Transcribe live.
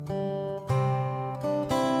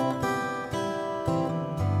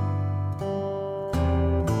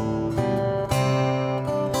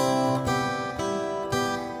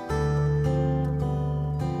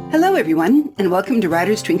everyone, and welcome to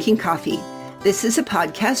Writers Drinking Coffee. This is a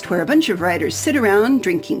podcast where a bunch of writers sit around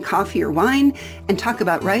drinking coffee or wine and talk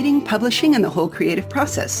about writing, publishing, and the whole creative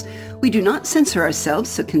process. We do not censor ourselves,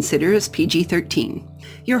 so consider us PG-13.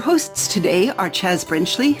 Your hosts today are Chaz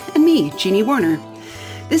Brenchley and me, Jeannie Warner.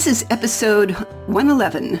 This is episode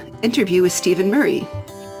 111, interview with Stephen Murray.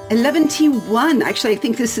 11T1, actually I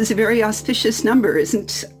think this is a very auspicious number,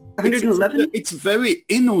 isn't 111? It's a very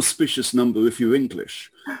inauspicious number if you're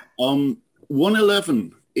English.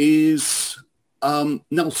 111 is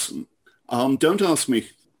Nelson. Don't ask me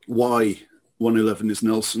why 111 is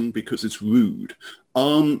Nelson, because it's rude.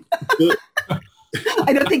 But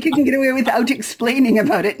I don't think you can get away without explaining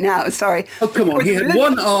about it now. Sorry. Oh, come on. He had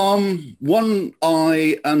one arm, one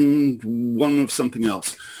eye, and one of something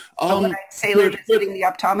else. Sailor visiting the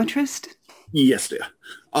optometrist? Yes, dear.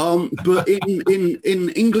 But in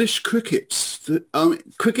English cricket,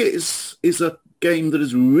 cricket is a game that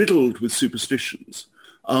is riddled with superstitions.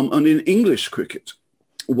 And in English cricket,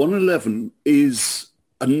 111 is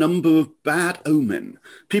a number of bad omen.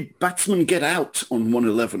 Batsmen get out on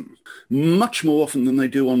 111 much more often than they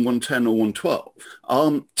do on 110 or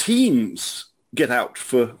 112. Teams get out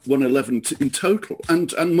for 111 in total,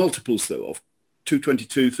 and multiples thereof,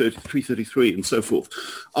 222, 333, and so forth.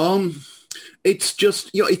 It's just,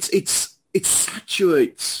 it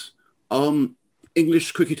saturates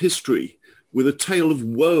English cricket history with a tale of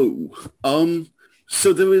woe.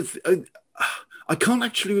 So there is, I can't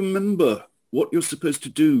actually remember what you're supposed to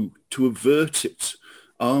do to avert it.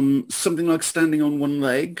 Something like standing on one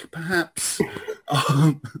leg, perhaps.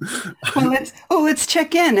 Let's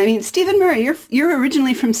check in. I mean, Stephen Murray, you're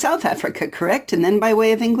originally from South Africa, correct? And then by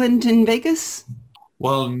way of England in Vegas?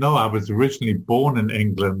 Well, no, I was originally born in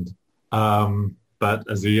England, but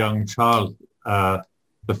as a young child,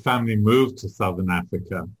 the family moved to Southern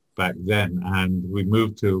Africa back then, and we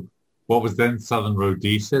moved to what was then Southern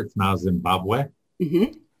Rhodesia. It's now Zimbabwe.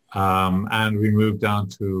 Mm-hmm. And we moved down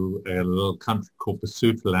to a little country called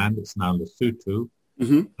Basutoland. It's now Lesotho.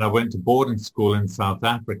 Mm-hmm. And I went to boarding school in South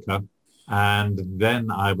Africa, and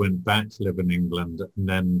then I went back to live in England, and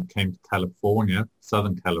then came to California,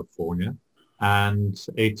 Southern California, and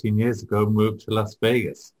 18 years ago moved to Las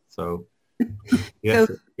Vegas. So, yes,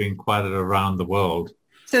 it's been quite around the world.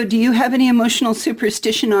 So do you have any emotional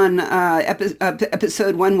superstition on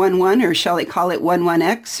episode 111, or shall I call it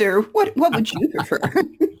 11X, or what would you prefer?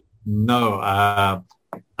 No,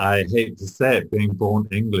 I hate to say it, being born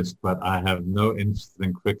English, but I have no interest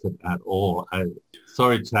in cricket at all.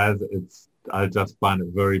 Sorry, Chaz, I just find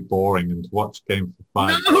it very boring, and to watch games for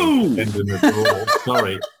 5 days end in a draw.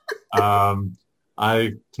 Sorry.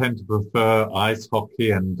 I tend to prefer ice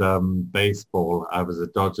hockey and baseball. I was a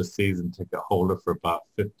Dodger season ticket holder for about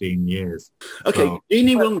 15 years. Okay, so,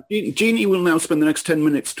 Jeannie will now spend the next 10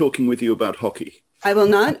 minutes talking with you about hockey. I will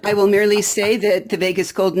not. I will merely say that the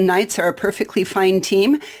Vegas Golden Knights are a perfectly fine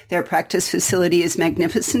team. Their practice facility is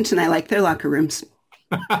magnificent, and I like their locker rooms.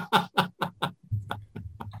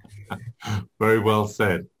 Very well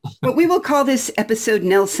said. But we will call this episode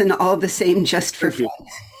Nelson all the same, just for fun.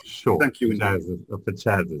 Sure. Thank you. For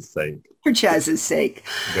Chaz's sake. For Chaz's sake.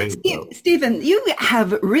 Stephen, you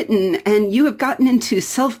have written and you have gotten into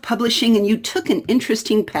self-publishing, and you took an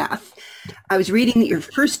interesting path. I was reading that your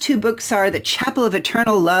first two books are The Chapel of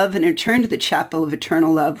Eternal Love and Return to the Chapel of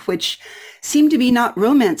Eternal Love, which seem to be not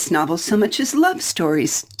romance novels so much as love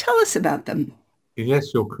stories. Tell us about them.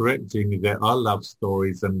 Yes, you're correct, Jeannie. There are love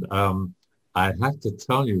stories, and I have to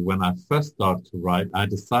tell you, when I first started to write, I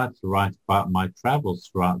decided to write about my travels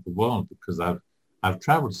throughout the world, because I've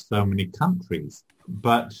traveled to so many countries,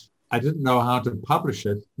 but I didn't know how to publish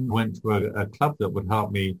it. I went to a club that would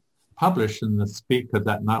help me publish, and the speaker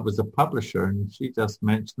that night was a publisher, and she just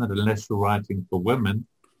mentioned that unless you're writing for women,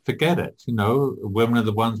 forget it. You know, women are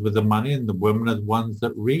the ones with the money, and the women are the ones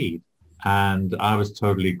that read. And I was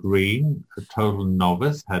totally green, a total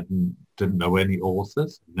novice, didn't know any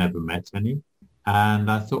authors, never met any. And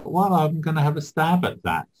I thought, well, I'm going to have a stab at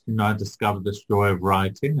that. You know, I discovered this joy of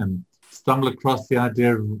writing and stumbled across the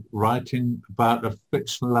idea of writing about a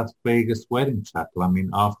fictional Las Vegas wedding chapel. I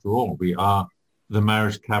mean, after all, we are the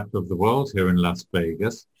marriage capital of the world here in Las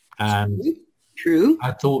Vegas. And True.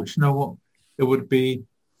 I thought, you know what, it would be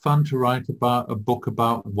fun to write about a book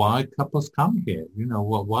about why couples come here. You know,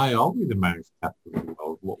 why are we the marriage capital of the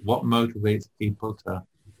world? What motivates people to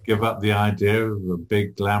give up the idea of a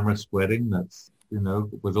big glamorous wedding that's, you know,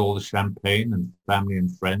 with all the champagne and family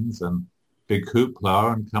and friends and big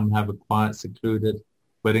hoopla, and come and have a quiet, secluded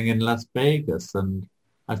wedding in Las Vegas? And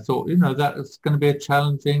I thought, you know, that was going to be a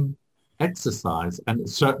challenging exercise, and it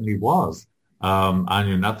certainly was. I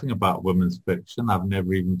knew nothing about women's fiction. I've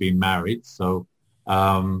never even been married. So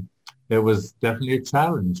it was definitely a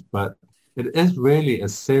challenge. But it is really a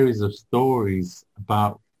series of stories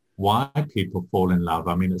about why people fall in love.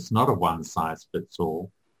 I mean, it's not a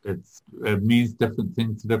one-size-fits-all. It means different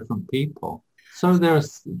things to different people. So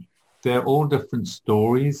they're all different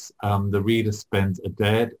stories. The reader spends a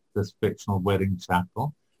day at this fictional wedding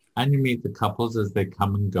chapel, and you meet the couples as they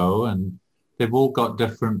come and go, and they've all got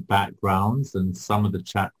different backgrounds, and some of the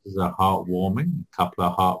chapters are heartwarming, a couple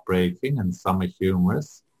are heartbreaking, and some are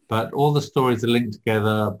humorous. But all the stories are linked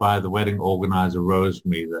together by the wedding organizer,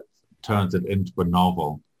 Rosemary, that turns it into a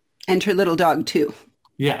novel. And her little dog, too.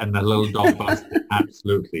 Yeah, and the little dog Buster,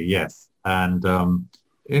 absolutely, yes. And,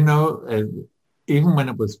 even when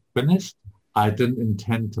it was finished, I didn't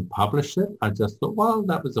intend to publish it. I just thought, well,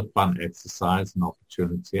 that was a fun exercise and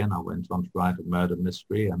opportunity, and I went on to write a murder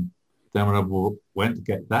mystery. And then when I went to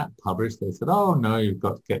get that published, they said, oh, no, you've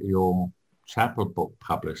got to get your chapel book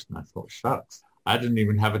published. And I thought, shucks. I didn't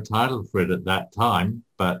even have a title for it at that time,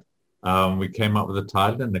 but we came up with a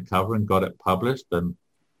title and the cover and got it published. And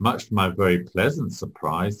much to my very pleasant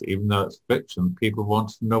surprise, even though it's fiction, people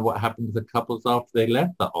wanted to know what happened to the couples after they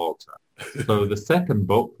left the altar. So the second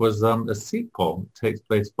book was a sequel. It takes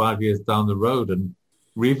place 5 years down the road and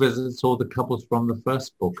revisits all the couples from the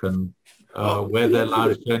first book and where their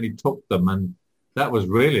life journey took them. And that was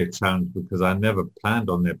really a challenge because I never planned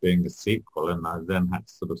on there being a sequel, and I then had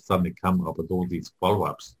to sort of suddenly come up with all these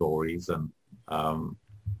follow-up stories. And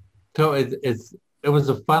so it was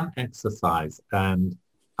a fun exercise, and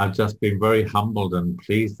I've just been very humbled and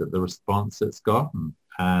pleased at the response it's gotten.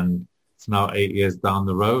 And it's now 8 years down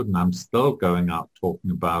the road, and I'm still going out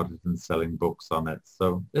talking about it and selling books on it.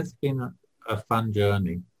 So it's been a fun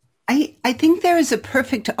journey. I think there is a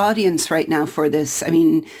perfect audience right now for this. I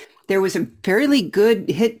mean, there was a fairly good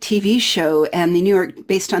hit TV show and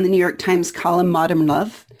based on the New York Times column Modern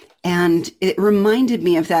Love. And it reminded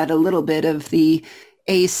me of that a little bit, of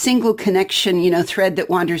a single connection, thread that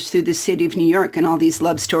wanders through the city of New York and all these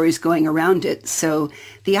love stories going around it. So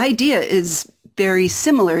the idea is very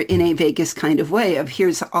similar in a Vegas kind of way of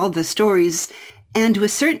here's all the stories. And to a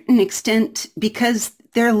certain extent, because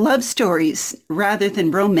they're love stories rather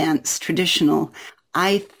than romance, traditional,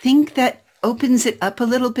 I think that opens it up a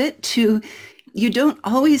little bit to, you don't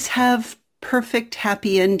always have perfect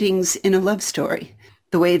happy endings in a love story,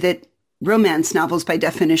 the way that romance novels by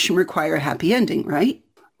definition require a happy ending, right?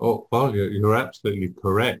 Oh, well, you're absolutely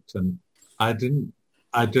correct. And I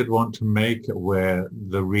did want to make it where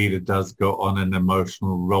the reader does go on an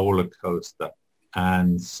emotional roller coaster.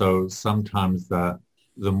 And so sometimes the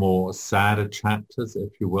more sadder chapters,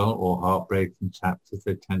 if you will, or heartbreaking chapters,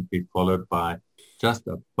 they tend to be followed by just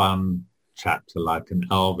a fun chapter like an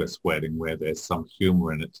Elvis wedding where there's some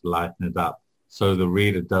humor in it to lighten it up. So the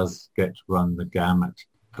reader does get to run the gamut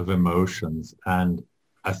of emotions. And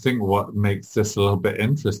I think what makes this a little bit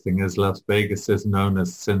interesting is Las Vegas is known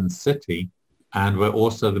as Sin City, and we're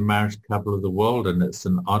also the marriage capital of the world, and it's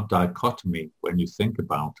an odd dichotomy when you think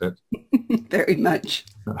about it. Very much.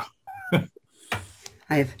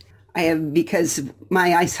 I have, because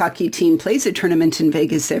my ice hockey team plays a tournament in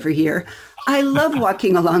Vegas every year, I love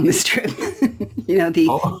walking along the strip.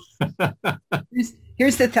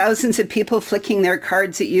 Here's the thousands of people flicking their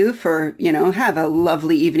cards at you for, have a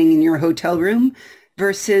lovely evening in your hotel room,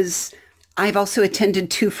 versus I've also attended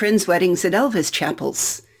 2 friends' weddings at Elvis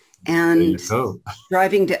chapels, and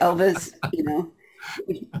driving to Elvis,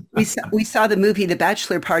 we saw the movie The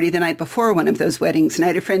Bachelor Party the night before one of those weddings, and I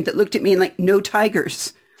had a friend that looked at me like, no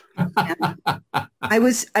tigers. And I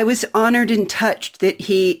was honored and touched that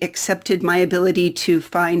he accepted my ability to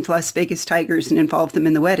find Las Vegas tigers and involve them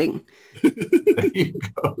in the wedding. There you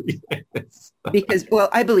go, yes. Because, well,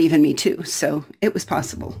 I believe in me too, so it was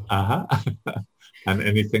possible. And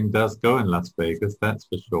anything does go in Las Vegas, that's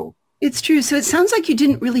for sure. It's true. So it sounds like you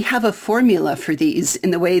didn't really have a formula for these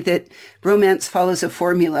in the way that romance follows a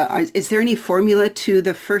formula. Is there any formula to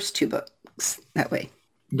the first 2 books that way?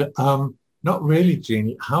 Not really,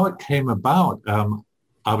 Jeannie. How it came about,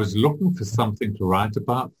 I was looking for something to write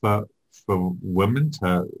about for women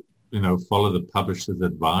to, follow the publisher's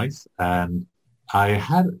advice. And I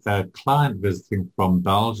had a client visiting from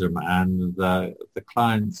Belgium, and the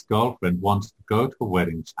client's girlfriend wanted to go to a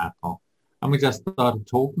wedding chapel. And we just started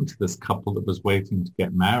talking to this couple that was waiting to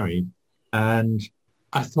get married. And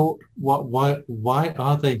I thought, why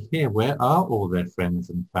are they here? Where are all their friends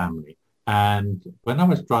and family? And when I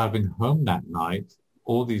was driving home that night,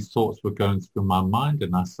 all these thoughts were going through my mind,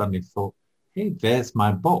 and I suddenly thought, hey, there's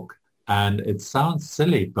my book. And it sounds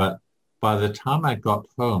silly, but by the time I got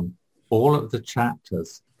home, all of the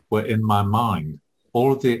chapters were in my mind,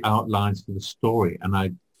 all of the outlines for the story. And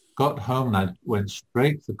I got home and I went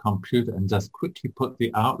straight to the computer and just quickly put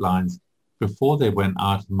the outlines before they went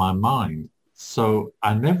out of my mind. So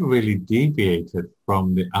I never really deviated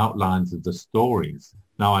from the outlines of the stories.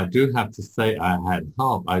 Now, I do have to say I had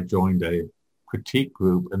help. I joined a critique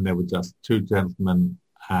group and there were just two gentlemen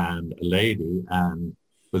and a lady. And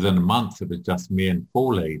within a month, it was just me and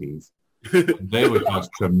four ladies. They were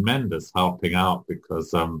just tremendous helping out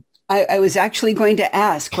because... I was actually going to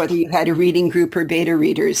ask whether you had a reading group or beta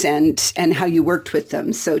readers and how you worked with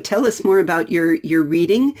them. So tell us more about your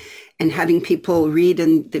reading and having people read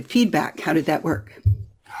and the feedback. How did that work?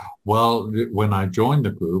 Well, when I joined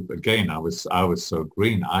the group, again, I was so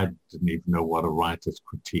green. I didn't even know what a writer's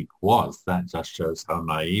critique was. That just shows how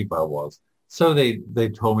naive I was. So they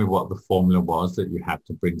told me what the formula was, that you have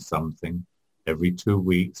to bring something every 2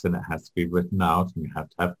 weeks and it has to be written out and you have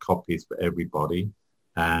to have copies for everybody.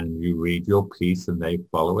 And you read your piece and they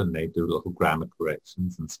follow and they do little grammar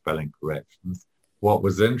corrections and spelling corrections. What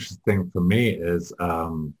was interesting for me is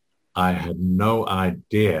I had no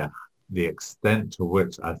idea the extent to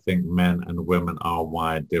which I think men and women are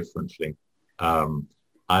wired differently.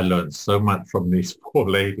 I learned so much from these poor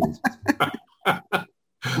ladies.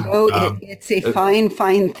 It's a fine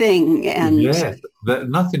thing. And yes,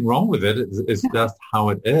 nothing wrong with it. It's just how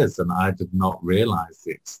it is. And I did not realize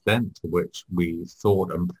the extent to which we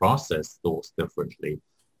thought and processed thoughts differently.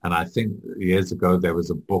 And I think years ago, there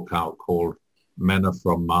was a book out called Men Are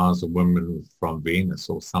From Mars and Women From Venus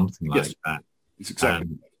or something like that. It's exactly.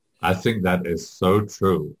 And I think that is so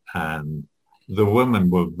true. And the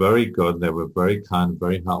women were very good. They were very kind,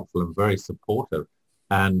 very helpful and very supportive.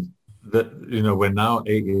 And that, we're now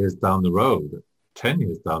 8 years down the road, 10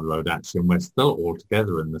 years down the road, actually, and we're still all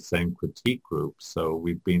together in the same critique group. So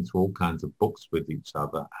we've been through all kinds of books with each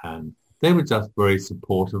other, and they were just very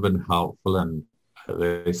supportive and helpful. And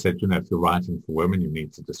they said, if you're writing for women, you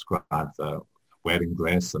need to describe the wedding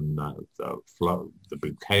dress and the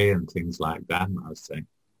bouquet and things like that. And I was saying,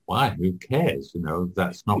 why? Who cares?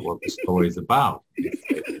 That's not what the story is about.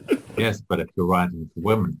 Yes, but if you're writing for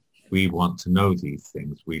women, we want to know these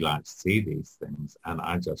things. We like to see these things. And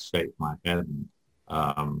I just shake my head and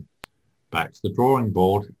back to the drawing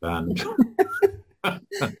board. And but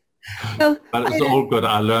it was all good.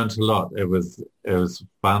 I learned a lot. It was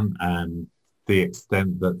fun. And the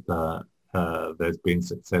extent that there's been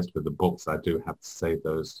success with the books, I do have to say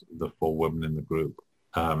the four women in the group,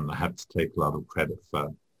 I have to take a lot of credit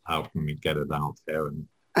for helping me get it out there. And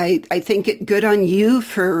I think good on you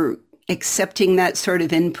for accepting that sort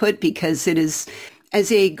of input, because it is,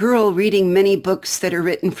 as a girl reading many books that are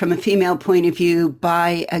written from a female point of view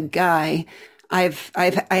by a guy, I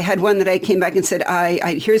had one that I came back and said,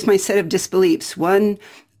 here's my set of disbeliefs. One,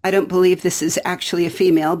 I don't believe this is actually a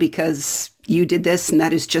female because you did this, and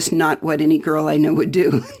that is just not what any girl I know would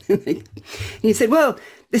do. And he said, well,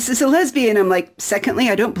 this is a lesbian. I'm like, secondly,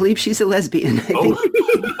 I don't believe she's a lesbian. I think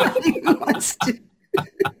she wants to.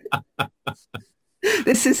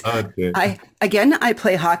 This is, I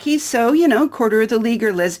play hockey, so, quarter of the league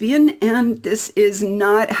are lesbian, and this is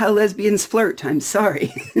not how lesbians flirt. I'm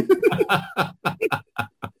sorry.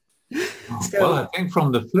 Well, I think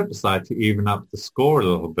from the flip side, to even up the score a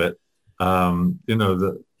little bit, the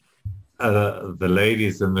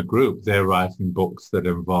ladies in the group, they're writing books that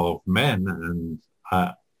involve men, and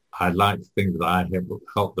I like to think that I have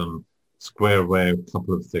helped them square away a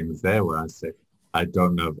couple of things there where I say, I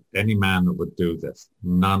don't know of any man that would do this.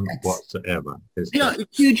 None whatsoever. It's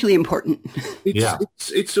hugely important.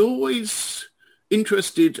 It's always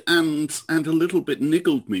interested and a little bit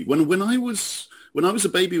niggled me. When I was a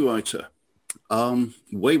baby writer,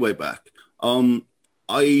 way back,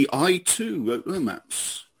 I too wrote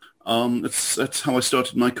romance. That's how I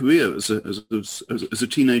started my career as a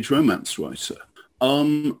teenage romance writer.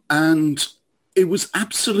 And it was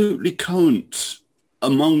absolutely current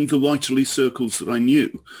among the writerly circles that I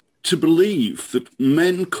knew to believe that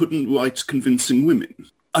men couldn't write convincing women.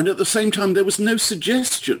 And at the same time, there was no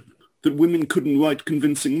suggestion that women couldn't write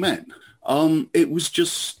convincing men. It was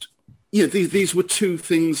just, these were two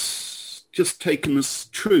things just taken as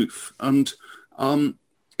truth. And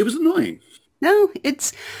it was annoying. No,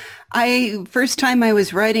 first time I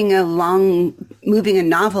was moving a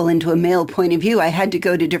novel into a male point of view, I had to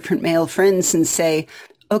go to different male friends and say,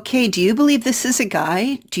 okay, do you believe this is a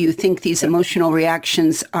guy? Do you think these emotional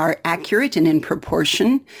reactions are accurate and in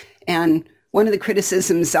proportion? And one of the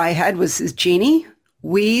criticisms I had was, Jeannie,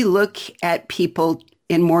 we look at people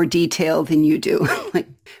in more detail than you do. Like,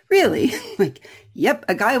 really? Like, yep,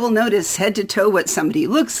 a guy will notice head to toe what somebody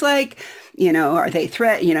looks like. are they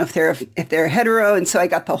threat, if they're hetero. And so I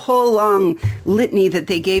got the whole long litany that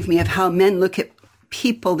they gave me of how men look at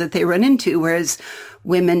people that they run into, whereas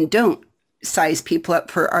women don't size people up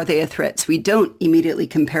for, are they a threat? So we don't immediately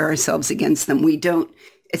compare ourselves against them. We don't,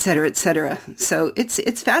 et cetera, et cetera. So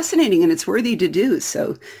it's fascinating and it's worthy to do.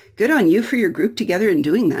 So good on you for your group together and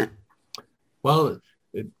doing that. Well,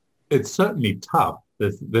 it's certainly tough.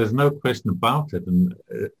 There's no question about it. And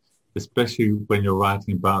especially when you're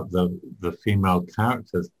writing about the female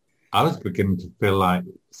characters, I was beginning to feel like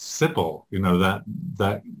Sybil,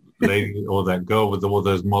 that lady or that girl with all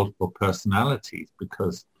those multiple personalities,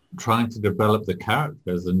 because trying to develop the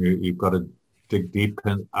characters and you've got to dig deep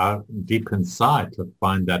inside to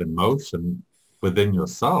find that emotion within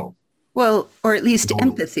yourself. Well, or at least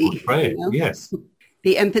empathy. Yes.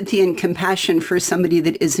 The empathy and compassion for somebody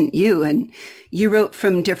that isn't you. And you wrote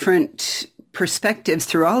from different perspectives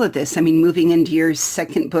through all of this. I mean, moving into your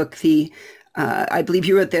second book, I believe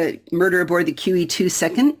you wrote The Murder Aboard the QE2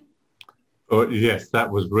 second. Oh, yes,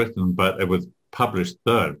 that was written, but it was published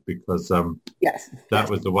third because that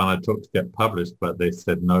was the one I took to get published, but they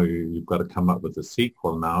said, no, you've got to come up with a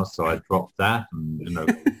sequel now. So I dropped that and,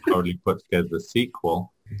 totally put together the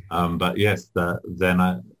sequel. But yes,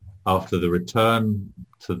 after the return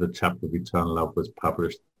to the chapter of Eternal Love was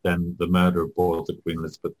published, then The Murder Aboard the Queen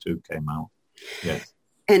Elizabeth II came out. Yes.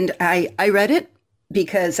 And I read it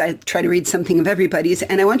because I try to read something of everybody's.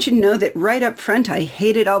 And I want you to know that right up front, I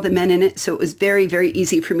hated all the men in it. So it was very, very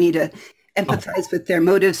easy for me to empathize with their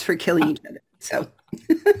motives for killing each other. So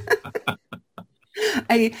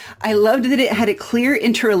I loved that it had a clear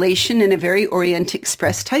interrelation and a very Orient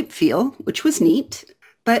Express type feel, which was neat.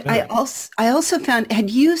 But yeah. I also found, had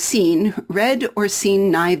you read or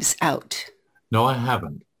seen Knives Out? No, I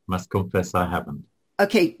haven't. Must confess I haven't.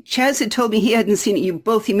 Okay, Chaz had told me he hadn't seen it. You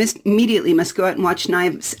immediately must go out and watch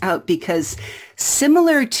Knives Out because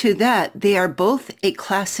similar to that, they are both a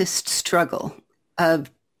classist struggle of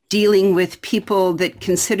dealing with people that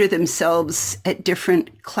consider themselves at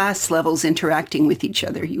different class levels interacting with each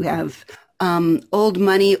other. You have old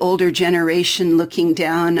money, older generation looking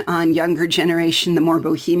down on younger generation, the more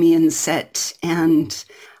bohemian set. And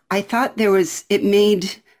I thought it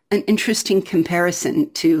made an interesting comparison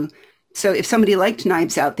to, so if somebody liked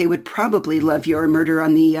Knives Out, they would probably love your Murder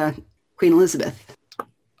on the Queen Elizabeth.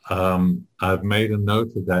 I've made a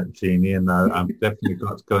note of that, Jeannie, and I've definitely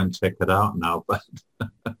got to go and check it out now. But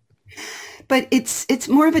it's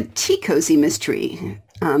more of a tea cozy mystery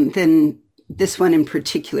than this one in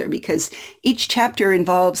particular, because each chapter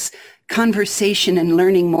involves conversation and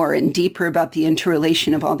learning more and deeper about the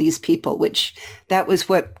interrelation of all these people, which that was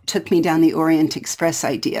what took me down the Orient Express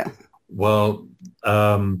idea. Well,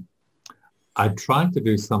 I tried to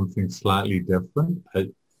do something slightly different.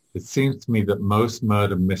 It seems to me that most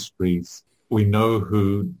murder mysteries, we know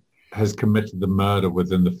who has committed the murder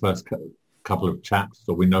within the first couple of chapters,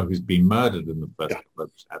 or we know who's been murdered in the first couple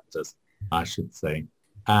of chapters, I should say.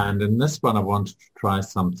 And in this one, I wanted to try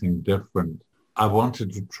something different. I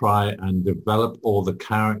wanted to try and develop all the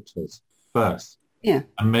characters first and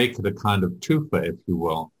make it a kind of twofer, if you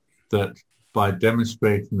will, that by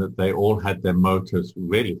demonstrating that they all had their motives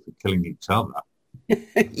really for killing each other,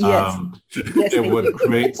 it would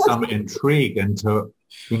create some intrigue into,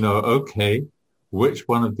 okay, which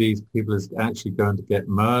one of these people is actually going to get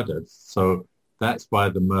murdered? So that's why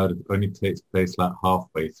the murder only takes place like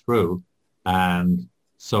halfway through. And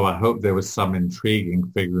so I hope there was some intrigue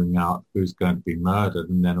in figuring out who's going to be murdered.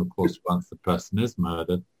 And then, of course, once the person is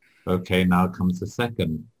murdered, okay, now comes the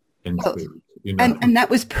second intrigue. And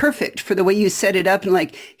that was perfect for the way you set it up. And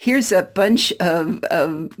like, here's a bunch of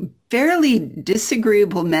fairly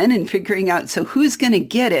disagreeable men and figuring out, so who's going to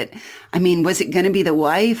get it? I mean, was it going to be the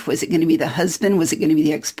wife? Was it going to be the husband? Was it going to be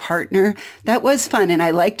the ex-partner? That was fun. And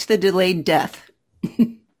I liked the delayed death.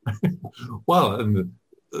 Well, and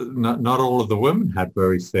not all of the women had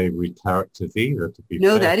very savory characters either, to be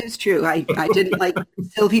fair. That is true. I didn't like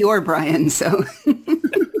Sylvie or Brian, so...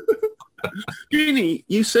 Jeannie,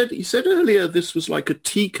 you said earlier this was like a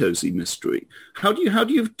tea cozy mystery. How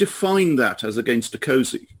do you define that as against a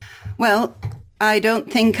cozy? Well, I don't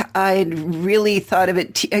think I'd really thought of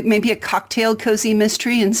it. Maybe a cocktail cozy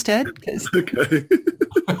mystery instead. Okay.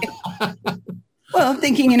 Well, I'm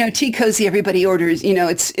thinking, tea cozy, everybody orders,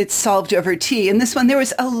 it's solved over tea. And this one, there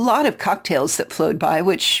was a lot of cocktails that flowed by,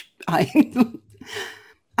 which I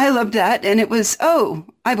loved that. And it was,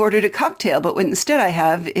 I've ordered a cocktail, but what instead I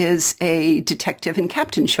have is a detective and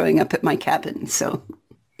captain showing up at my cabin. So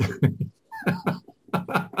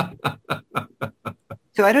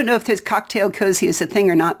I don't know if this cocktail cozy is a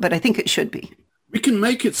thing or not, but I think it should be. We can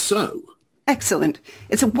make it so. Excellent.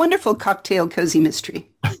 It's a wonderful cocktail cozy mystery.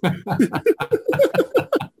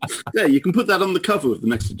 Yeah, you can put that on the cover of the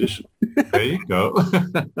next edition. There you go.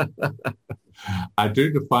 I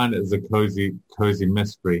do define it as a cozy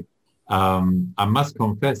mystery. I must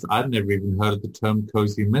confess, I'd never even heard of the term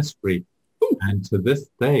cozy mystery. Ooh. And to this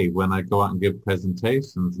day, when I go out and give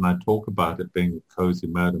presentations and I talk about it being a cozy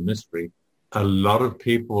murder mystery, a lot of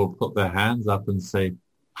people will put their hands up and say,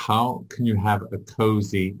 how can you have a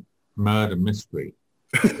cozy murder mystery?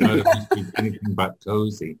 Murder mystery is anything but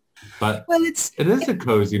cozy. But it is a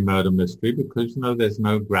cozy murder mystery because, there's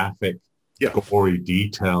no graphic, gory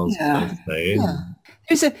details, per se. Yeah.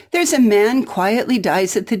 There's a man quietly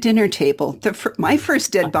dies at the dinner table. My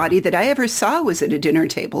first dead body that I ever saw was at a dinner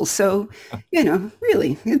table. So,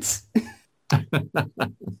 really, it's...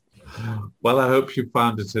 Well, I hope you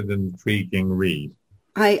found it an intriguing read.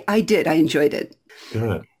 I did. I enjoyed it.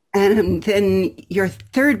 Good. And then your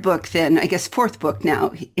third book, I guess fourth book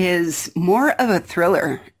now, is more of a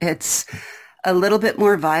thriller. It's a little bit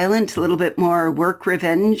more violent, a little bit more work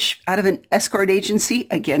revenge out of an escort agency,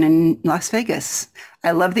 again in Las Vegas.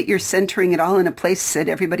 I love that you're centering it all in a place that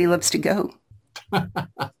everybody loves to go.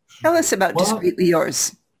 Tell us about Discreetly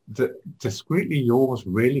Yours. Discreetly Yours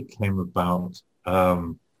really came about,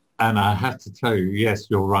 and I have to tell you, yes,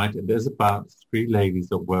 you're right. It is about 3 ladies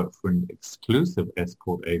that work for an exclusive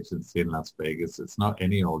escort agency in Las Vegas. It's not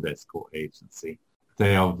any old escort agency.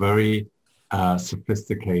 They are very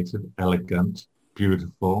sophisticated, elegant,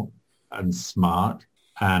 beautiful, and smart,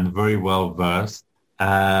 and very well versed.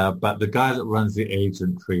 But the guy that runs the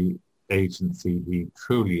agency, he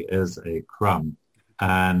truly is a crumb.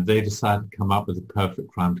 And they decided to come up with a perfect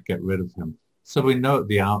crime to get rid of him. So we know at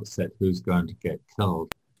the outset who's going to get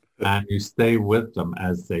killed. And you stay with them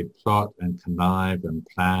as they plot and connive and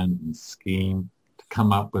plan and scheme to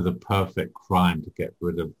come up with a perfect crime to get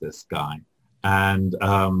rid of this guy. And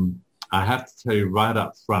I have to tell you right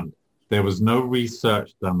up front, there was no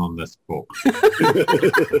research done on this book.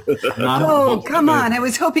 Oh, come on. I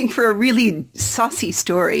was hoping for a really saucy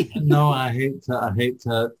story. No, I hate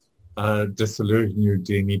to disillusion you,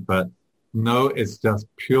 Jeannie, but no, it's just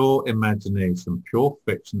pure imagination, pure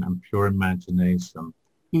fiction and pure imagination.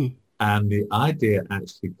 And the idea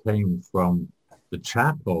actually came from the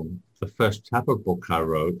first chapel book I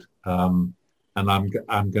wrote. And I'm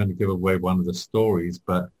going to give away one of the stories,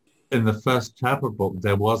 but in the first chapel book,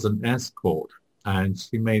 there was an escort, and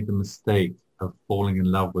she made the mistake of falling in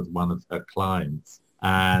love with one of her clients.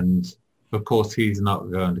 And of course, he's not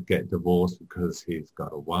going to get divorced because he's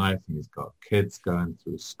got a wife and he's got kids going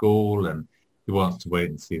through school, and he wants to wait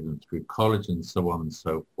and see them through college and so on and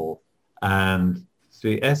so forth. And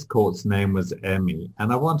the escort's name was Emmy,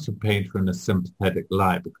 and I wanted to paint her in a sympathetic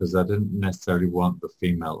light because I didn't necessarily want the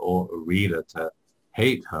female or a reader to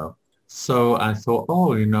hate her. So I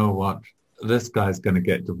thought, you know what? This guy's going to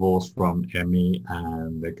get divorced from Emmy,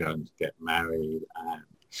 and they're going to get married. And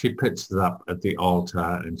she pitches up at the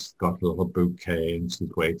altar, and she's got a little bouquet, and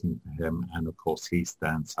she's waiting for him. And of course, he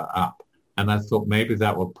stands her up. And I thought maybe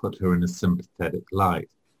that will put her in a sympathetic light.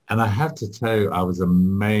 And I have to tell you, I was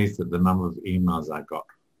amazed at the number of emails I got.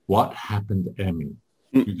 What happened to Emmy?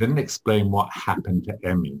 You didn't explain what happened to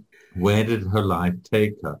Emmy. Where did her life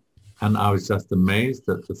take her? And I was just amazed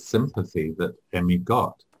at the sympathy that Emmy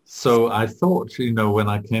got. So I thought, when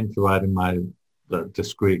I came to writing my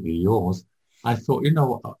Discreetly Yours, I thought,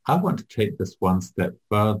 I want to take this one step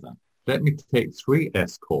further. Let me take 3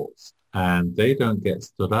 escorts, and they don't get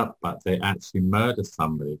stood up, but they actually murder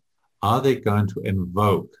somebody. Are they going to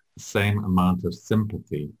invoke the same amount of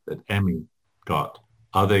sympathy that Emmy got?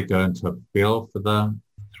 Are they going to feel for the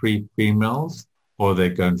 3 females? Or are they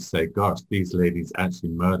going to say, gosh, these ladies actually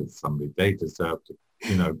murdered somebody. They deserve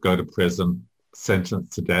to, go to prison,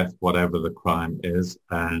 sentenced to death, whatever the crime is.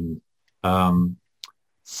 And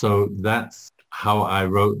so that's how I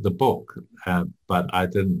wrote the book. But I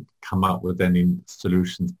didn't come up with any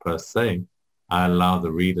solutions per se. I allow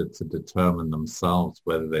the reader to determine themselves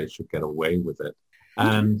whether they should get away with it.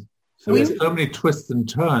 And there's so many twists and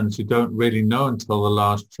turns you don't really know until the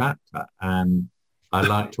last chapter. And I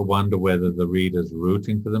like to wonder whether the reader's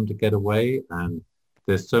rooting for them to get away. And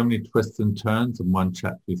there's so many twists and turns. In one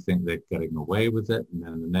chapter, you think they're getting away with it. And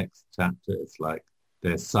then the next chapter, it's like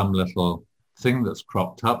there's some little thing that's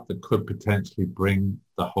cropped up that could potentially bring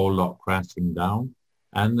the whole lot crashing down.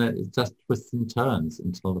 And it just twists and turns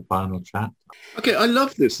until the final chapter. Okay, I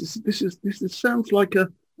love this. This sounds like a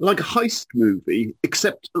heist movie,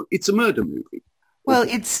 except it's a murder movie. Well,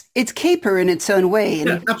 it's caper in its own way. And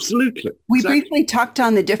yeah, absolutely. We briefly talked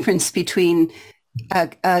on the difference between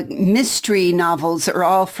mystery novels are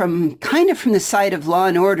all from the side of law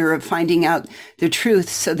and order, of finding out the truth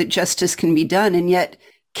so that justice can be done. And yet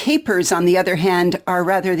capers, on the other hand, are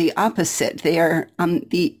rather the opposite. They are on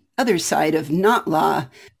the other side of not law,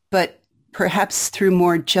 but perhaps through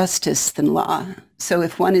more justice than law. So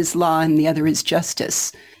if one is law and the other is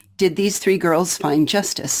justice, did these three girls find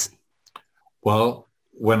justice? Well,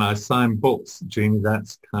 when I sign books, Jeannie,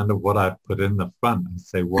 that's kind of what I put in the front. I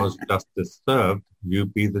say, was justice served? You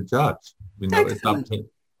be the judge. You know,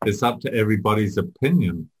 it's up to everybody's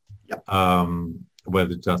opinion. Yep.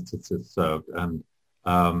 Whether justice is served. And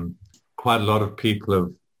quite a lot of people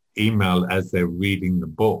have emailed as they're reading the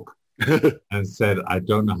book and said, I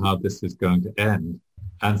don't know how this is going to end.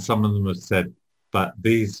 And some of them have said, but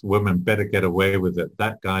these women better get away with it.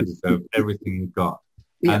 That guy deserved everything he got.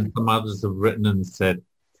 Yeah. And some others have written and said,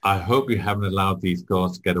 I hope you haven't allowed these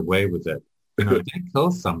girls to get away with it. You know, they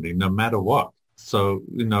kill somebody no matter what. So,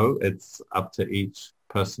 you know, it's up to each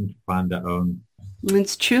person to find their own.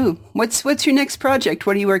 It's true. What's your next project?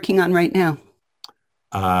 What are you working on right now?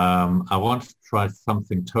 I want to try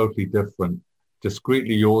something totally different.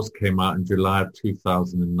 Discreetly Yours came out in July of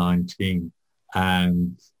 2019.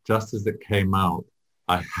 And just as it came out,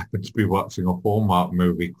 I happened to be watching a Hallmark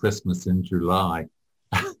movie, Christmas in July.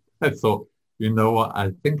 I thought, you know what,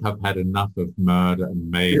 I think I've had enough of murder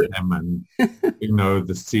and mayhem and, you know,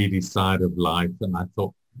 the seedy side of life. And I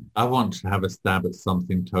thought, I want to have a stab at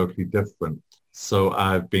something totally different. So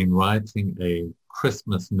I've been writing a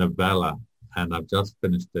Christmas novella, and I've just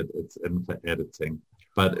finished it. It's in for editing.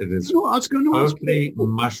 But it is totally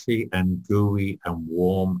mushy and gooey and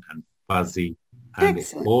warm and fuzzy. And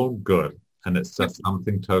Excellent. It's all good. And it's just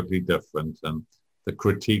something totally different. And the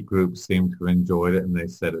critique group seemed to have enjoyed it, and they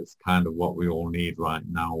said it's kind of what we all need right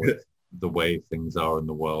now with the way things are in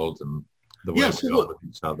the world and the way we are with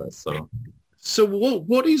each other. So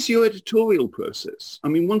what is your editorial process? I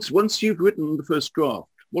mean, once you've written the first draft,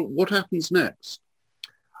 what happens next?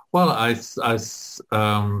 Well,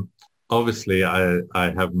 obviously I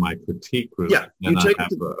have my critique group. Yeah,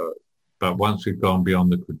 but once we've gone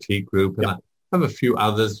beyond the critique group, and I have a few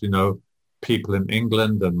others, you know, people in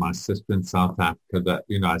England and my sister in South Africa that,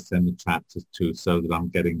 you know, I send the chapters to, so that I'm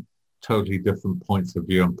getting totally different points of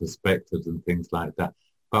view and perspectives and things like that.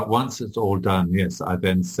 But once it's all done, yes, I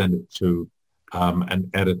then send it to an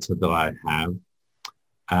editor that I have,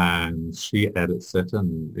 and she edits it,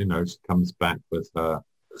 and, you know, she comes back with her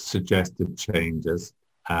suggested changes,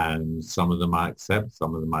 and some of them I accept,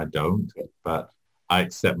 some of them I don't, but I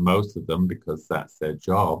accept most of them because that's their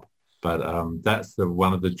job. But that's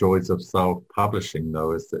one of the joys of self-publishing,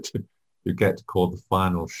 though, is that you get to call the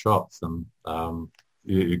final shots, and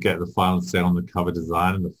you get the final say on the cover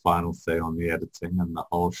design and the final say on the editing and the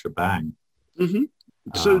whole shebang. Mm-hmm.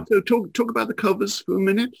 So talk about the covers for a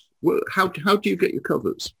minute. How do you get your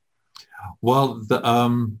covers? Well,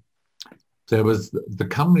 there was the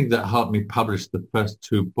company that helped me publish the first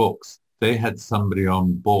two books. They had somebody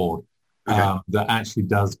on board that actually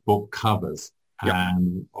does book covers. Yep.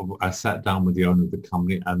 And I sat down with the owner of the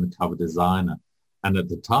company and the cover designer. And at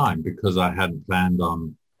the time, because I hadn't planned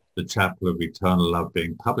on The Chapel of Eternal Love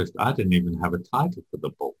being published, I didn't even have a title for the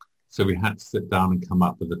book. So we had to sit down and come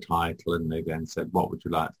up with a title. And they then said, what would you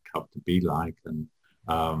like the cover to be like? And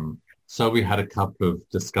so we had a couple of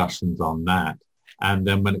discussions on that. And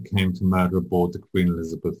then when it came to Murder Aboard the Queen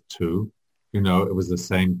Elizabeth II, you know, it was the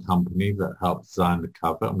same company that helped design the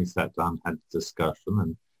cover. And we sat down and had a discussion.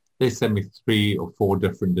 And they sent me 3 or 4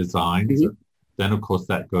 different designs. Mm-hmm. Then, of course,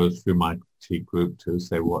 that goes through my critique group to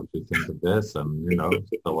say, what do you think of this? And, you know,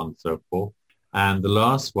 so on and so forth. And the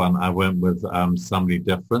last one, I went with somebody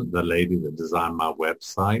different, the lady that designed my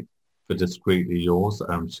website for Discreetly Yours.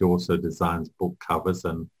 She also designs book covers,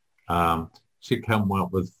 and she came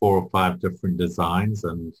up with 4 or 5 different designs,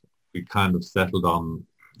 and we kind of settled on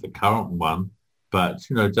the current one. But,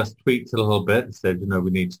 you know, just tweaked it a little bit, said, you know,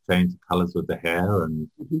 we need to change the colors with the hair and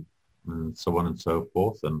so on and so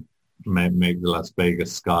forth, and make the Las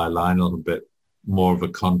Vegas skyline a little bit more of a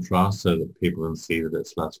contrast so that people can see that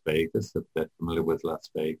it's Las Vegas if they're familiar with Las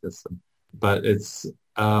Vegas. But it's,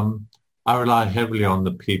 I rely heavily on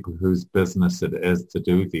the people whose business it is to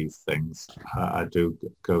do these things. I do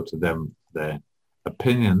go to them for their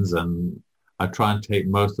opinions, and I try and take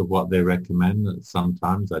most of what they recommend. And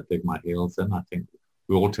sometimes I dig my heels in. I think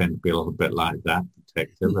we all tend to be a little bit like that,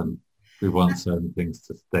 protective, and we want certain things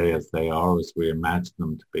to stay as they are, as we imagine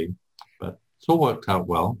them to be. But it's all worked out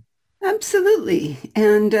well. Absolutely.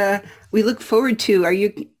 And we look forward to,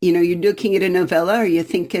 you're looking at a novella. Are you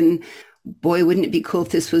thinking, boy, wouldn't it be cool if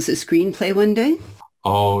this was a screenplay one day?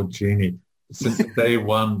 Oh, Jeannie, since day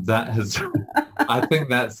one, that has, I think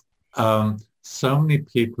that's, so many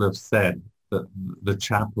people have said that the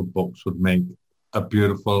Chapel books would make a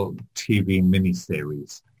beautiful TV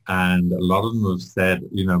miniseries. And a lot of them have said,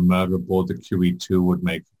 Murder Aboard the QE2 would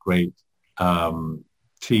make a great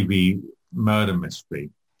TV murder mystery.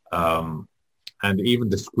 And even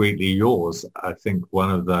Discreetly Yours, I think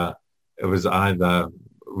it was either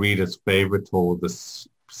Reader's Favorite or the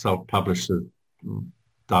Self-Publisher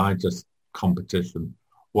Digest competition.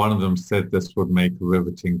 One of them said this would make a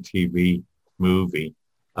riveting TV movie.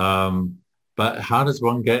 But how does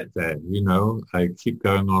one get there? I keep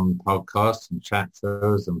going on podcasts and chat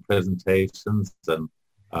shows and presentations, and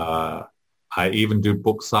I even do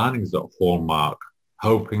book signings at Hallmark,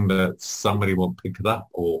 hoping that somebody will pick it up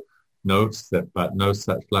or notice it, but no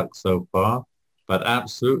such luck so far. But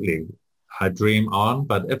absolutely, I dream on.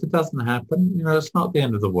 But if it doesn't happen, it's not the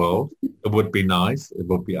end of the world. It would be nice. It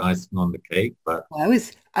would be icing on the cake. But I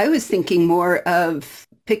was thinking more of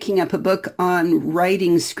picking up a book on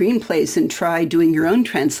writing screenplays and try doing your own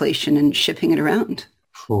translation and shipping it around.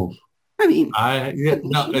 Oh. I mean,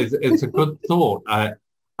 it's a good thought. I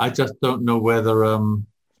just don't know whether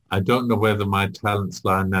my talents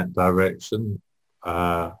lie in that direction.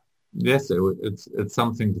 Yes, it's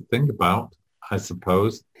something to think about, I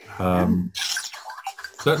suppose.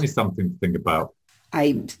 Certainly something to think about.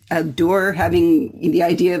 I adore having the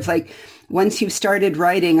idea of once you've started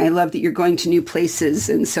writing, I love that you're going to new places.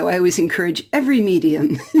 And so I always encourage every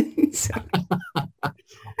medium.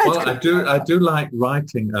 Well, I do like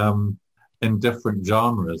writing in different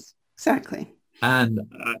genres. Exactly. And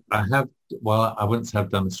I wouldn't say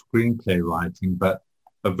I've done a screenplay writing, but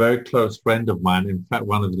a very close friend of mine, in fact,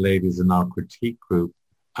 one of the ladies in our critique group,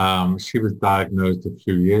 she was diagnosed a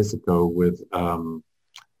few years ago with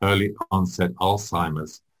early onset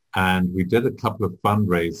Alzheimer's. And we did a couple of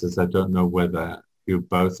fundraisers. I don't know whether you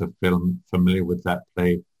both are familiar with that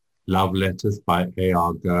play, Love Letters by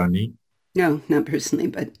A.R. Gurney. No, not personally,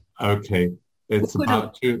 but... Okay. It's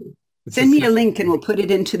about two... Send me a link and we'll put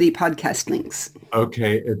it into the podcast links.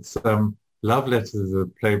 Okay. It's Love Letters is a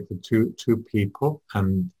play for two people,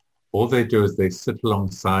 and all they do is they sit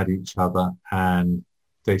alongside each other and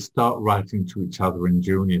they start writing to each other in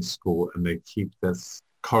junior school, and they keep this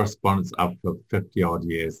correspondence up for 50 odd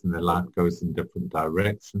years, and their life goes in different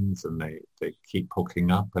directions, and they keep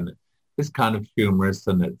hooking up, and it's kind of humorous,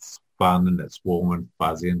 and it's fun, and it's warm and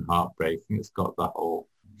fuzzy and heartbreaking. It's got the whole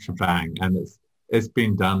shebang, and it's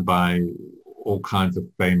been done by all kinds of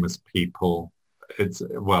famous people. It's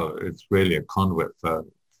really a conduit for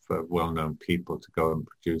well-known people to go and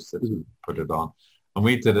produce it and put it on. And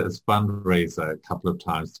we did it as fundraiser a couple of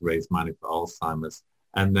times to raise money for Alzheimer's.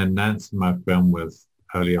 And then Nancy, my friend with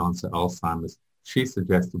early onset Alzheimer's, she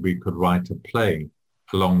suggested we could write a play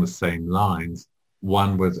along the same lines,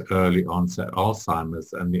 one with early onset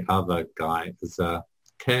Alzheimer's and the other guy is a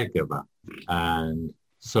caregiver. And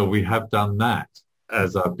so we have done that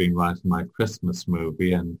as I've been writing my Christmas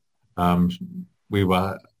movie. And we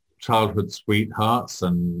were childhood sweethearts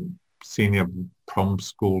and senior prom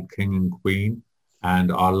school king and queen.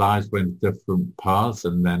 And our lives went different paths.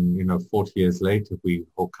 And then, 40 years later, we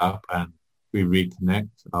hook up and we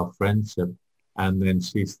reconnect our friendship. And then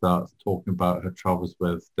she starts talking about her troubles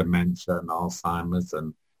with dementia and Alzheimer's.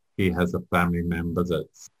 And he has a family member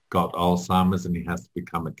that's got Alzheimer's and he has to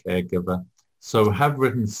become a caregiver. So have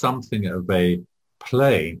written something of a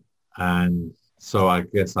play. And so I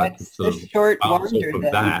guess I could sort of short bounce wander off of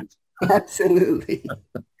that. Absolutely.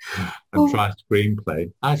 And try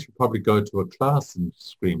screenplay. I should probably go to a class in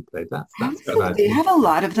screenplay. That's a good idea. They have a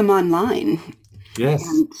lot of them online. Yes.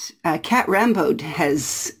 And Kat Rambo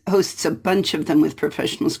hosts a bunch of them with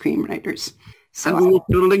professional screenwriters. So and we'll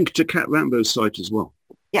put a link to Kat Rambo's site as well.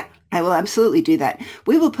 Yeah, I will absolutely do that.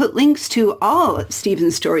 We will put links to all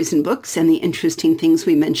Stephen's stories and books and the interesting things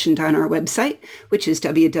we mentioned on our website, which is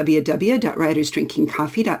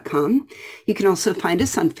www.writersdrinkingcoffee.com. You can also find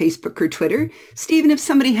us on Facebook or Twitter. Stephen, if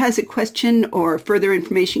somebody has a question or further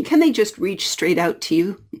information, can they just reach straight out to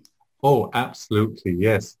you? Oh, absolutely,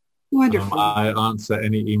 yes. Wonderful. I answer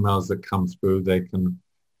any emails that come through. They can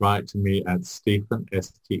write to me at Stephen,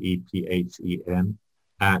 Stephen,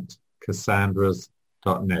 at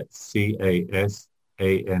Cassandras.net,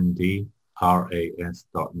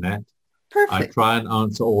 CASANDRAS.net. Perfect. I try and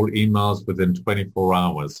answer all emails within 24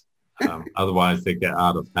 hours. Otherwise, they get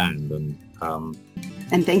out of hand.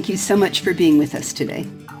 And thank you so much for being with us today.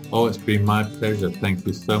 Oh, it's been my pleasure. Thank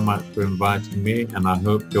you so much for inviting me. And I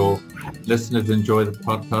hope your listeners enjoy the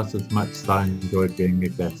podcast as much as I enjoyed being a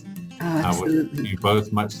guest. Oh, absolutely. I wish you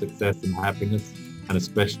both much success and happiness. and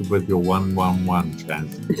especially with your 111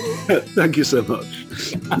 chance. Thank you so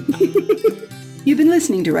much. You've been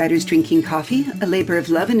listening to Writers Drinking Coffee, a labor of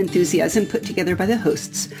love and enthusiasm put together by the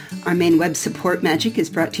hosts. Our main web support magic is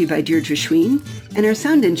brought to you by Deirdre Schween, and our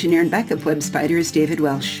sound engineer and backup web spider is David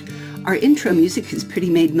Welsh. Our intro music is Pretty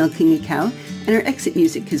Maid Milking a Cow, and our exit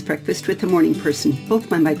music is Breakfast with the Morning Person, both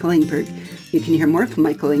by Michael Engberg. You can hear more from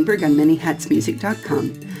Michael Engberg on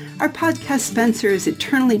manyhatsmusic.com. Our podcast sponsor is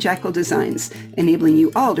Eternally Jackal Designs, enabling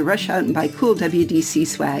you all to rush out and buy cool WDC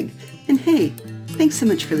swag. And hey, thanks so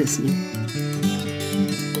much for listening.